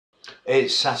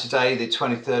It's Saturday the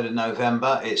 23rd of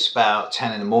November. It's about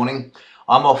 10 in the morning.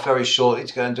 I'm off very shortly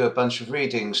to go and do a bunch of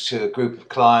readings to a group of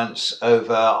clients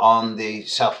over on the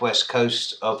southwest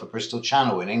coast of the Bristol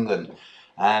Channel in England.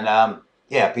 And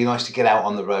yeah, it'd be nice to get out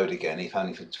on the road again, if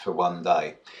only for one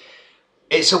day.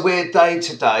 It's a weird day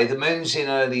today. The moon's in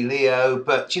early Leo,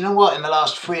 but do you know what? In the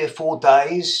last 3 or 4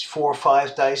 days, 4 or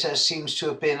 5 days, there seems to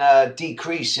have been a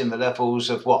decrease in the levels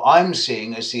of what I'm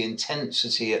seeing as the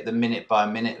intensity at the minute by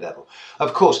minute level.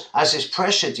 Of course, as this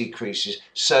pressure decreases,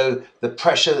 so the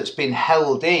pressure that's been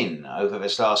held in over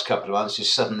this last couple of months is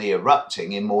suddenly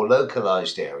erupting in more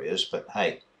localized areas, but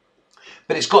hey.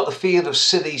 But it's got the feel of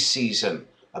silly season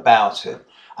about it.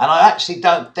 And I actually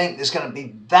don't think there's going to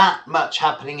be that much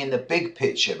happening in the big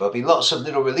picture. There'll be lots of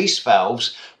little release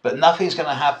valves, but nothing's going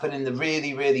to happen in the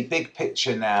really, really big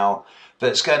picture now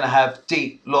that's going to have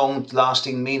deep,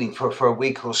 long-lasting meaning for a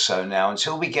week or so now,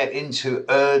 until we get into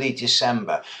early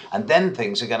December. And then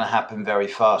things are going to happen very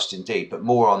fast indeed, but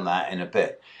more on that in a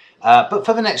bit. But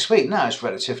for the next week, no, it's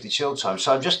relatively chill time.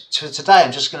 So today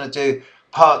I'm just going to do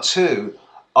part 2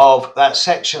 of that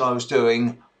section I was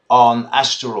doing on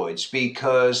asteroids,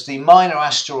 because the minor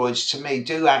asteroids to me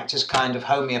do act as kind of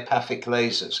homeopathic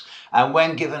lasers, and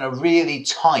when given a really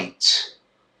tight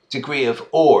degree of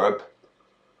orb,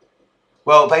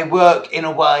 well, they work in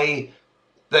a way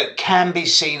that can be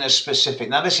seen as specific.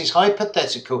 Now, this is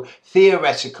hypothetical,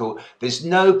 theoretical. There's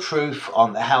no proof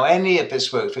on how any of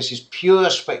this works. This is pure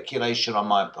speculation on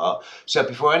my part. So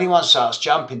before anyone starts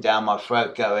jumping down my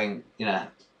throat going, you know,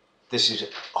 this is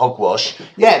hogwash,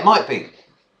 yeah, it might be.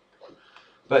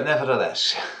 But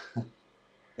nevertheless,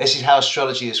 this is how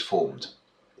astrology is formed.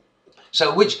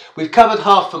 So we've covered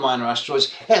half the minor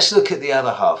asteroids. Let's look at the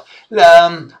other half.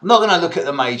 I'm not going to look at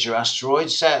the major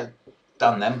asteroids.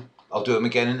 Done them. I'll do them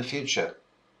again in the future.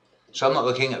 So I'm not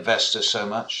looking at Vesta so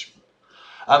much.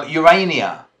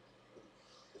 Urania.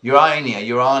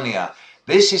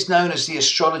 This is known as the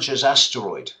astrologer's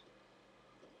asteroid.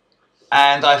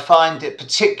 And I find it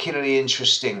particularly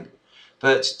interesting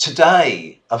that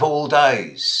today, of all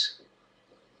days,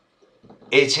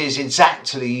 it is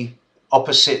exactly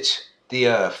opposite the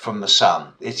Earth from the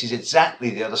Sun. It is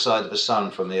exactly the other side of the Sun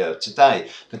from the Earth.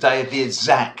 Today, the day of the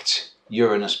exact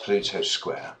Uranus-Pluto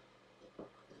square,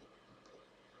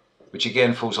 which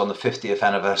again falls on the 50th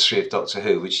anniversary of Doctor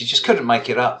Who, which you just couldn't make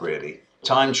it up, really.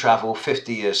 Time travel,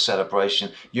 50 years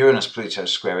celebration, Uranus-Pluto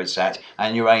square exact,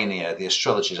 and Urania, the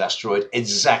astrologer's asteroid,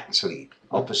 exactly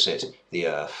opposite the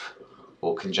Earth,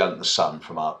 or conjunct the Sun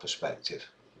from our perspective.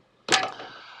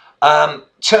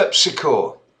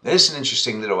 Terpsichore, there's an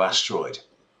interesting little asteroid.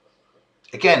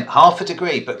 Again, half a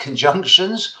degree, but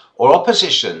conjunctions or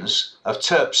oppositions of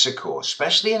Terpsichore,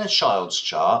 especially in a child's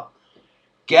chart,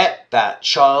 get that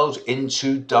child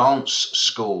into dance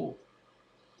school.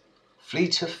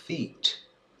 Fleet of feet.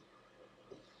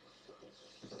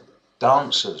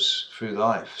 Dancers through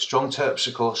life. Strong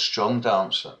Terpsichore, strong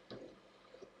dancer.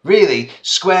 Really,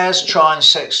 squares, trines,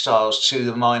 sextiles to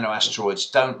the minor asteroids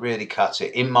don't really cut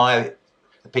it, in my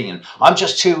opinion. I'm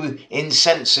just too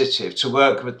insensitive to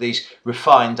work with these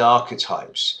refined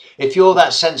archetypes. If you're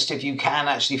that sensitive, you can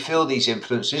actually feel these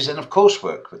influences and of course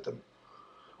work with them.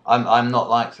 I'm not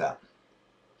like that.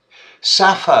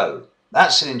 Sappho,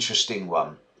 that's an interesting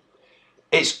one.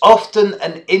 It's often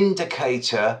an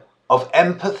indicator of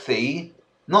empathy,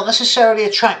 not necessarily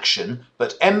attraction,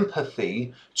 but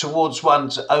empathy towards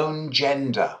one's own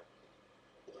gender.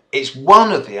 It's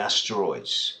one of the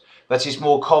asteroids that is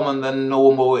more common than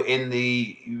normal in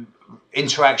the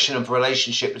interaction of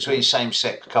relationship between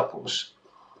same-sex couples.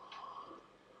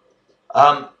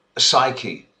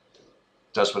 Psyche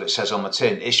does what it says on the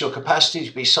tin. It's your capacity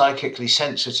to be psychically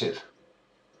sensitive.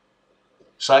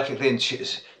 Psychically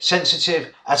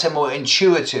sensitive at a more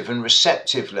intuitive and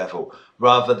receptive level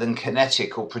rather than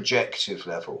kinetic or projective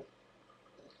level.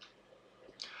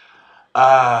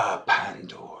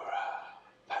 Pandora.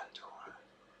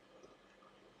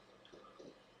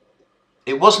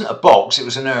 It wasn't a box, it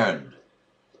was an urn.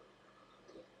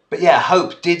 But yeah,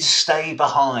 hope did stay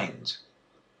behind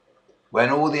when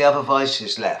all the other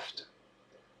vices left.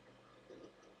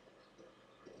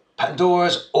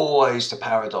 Pandora's always the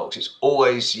paradox, it's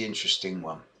always the interesting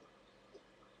one.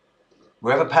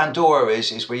 Wherever Pandora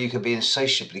is where you can be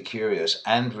insatiably curious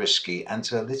and risky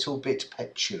and a little bit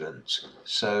petulant.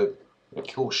 So,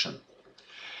 caution.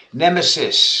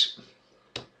 Nemesis.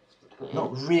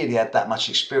 Not really had that much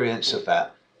experience of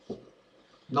that.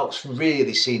 Not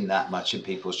really seen that much in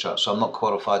people's charts, so I'm not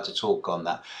qualified to talk on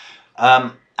that.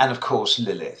 And of course,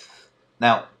 Lilith.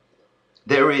 Now,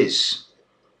 there is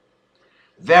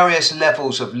various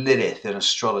levels of Lilith in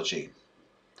astrology.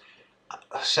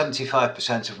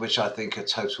 75% of which I think are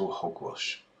total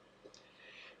hogwash.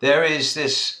 There is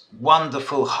this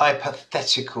wonderful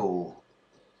hypothetical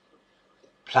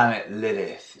planet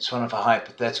Lilith. It's one of the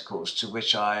hypotheticals to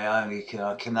which I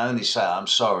can only say, I'm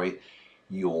sorry,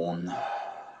 yawn.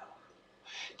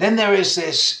 Then there is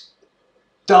this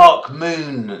dark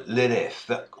moon Lilith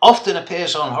that often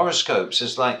appears on horoscopes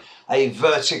as like a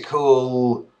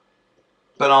vertical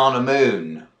banana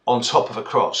moon on top of a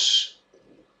cross.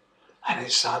 And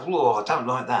it's like, whoa, I don't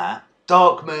like that.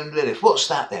 Dark moon Lilith, what's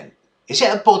that then? Is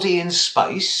it a body in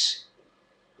space?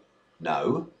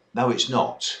 No, it's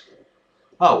not.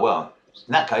 Oh, well,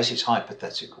 in that case, it's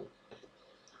hypothetical.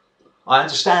 I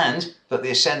understand that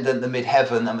the ascendant, the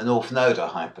midheaven and the north node are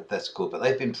hypothetical, but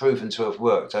they've been proven to have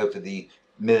worked over the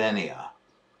millennia.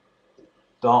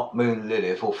 Dark moon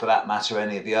Lilith, or for that matter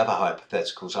any of the other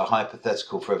hypotheticals, are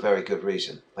hypothetical for a very good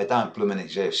reason. They don't bloomin'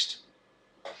 exist.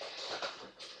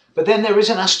 But then there is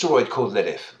an asteroid called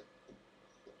Lilith.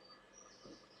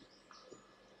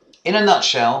 In a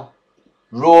nutshell,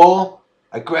 raw,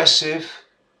 aggressive,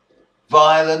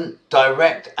 violent,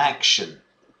 direct action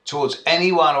towards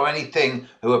anyone or anything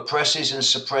who oppresses and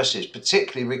suppresses,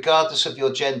 particularly regardless of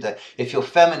your gender, if your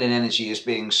feminine energy is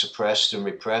being suppressed and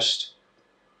repressed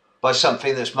by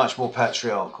something that's much more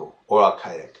patriarchal or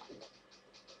archaic.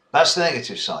 That's the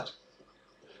negative side.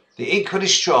 The equally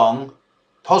strong,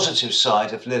 positive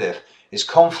side of Lilith is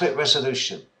conflict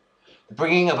resolution, the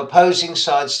bringing of opposing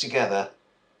sides together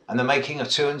and the making of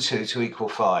 2 and 2 to equal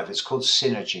 5. It's called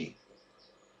synergy,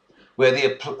 where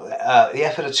the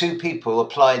effort of 2 people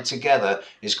applied together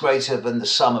is greater than the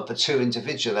sum of the 2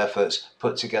 individual efforts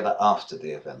put together after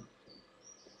the event.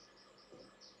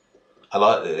 I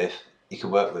like Lilith. You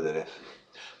can work with Lilith.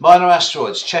 Minor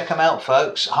asteroids, check them out,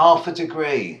 folks. Half a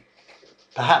degree,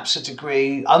 perhaps a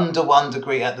degree, under 1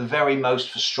 degree at the very most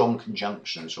for strong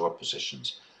conjunctions or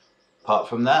oppositions. Apart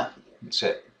from that, that's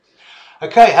it.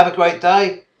 Okay, have a great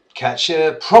day. Catch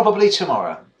you probably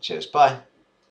tomorrow. Cheers, bye.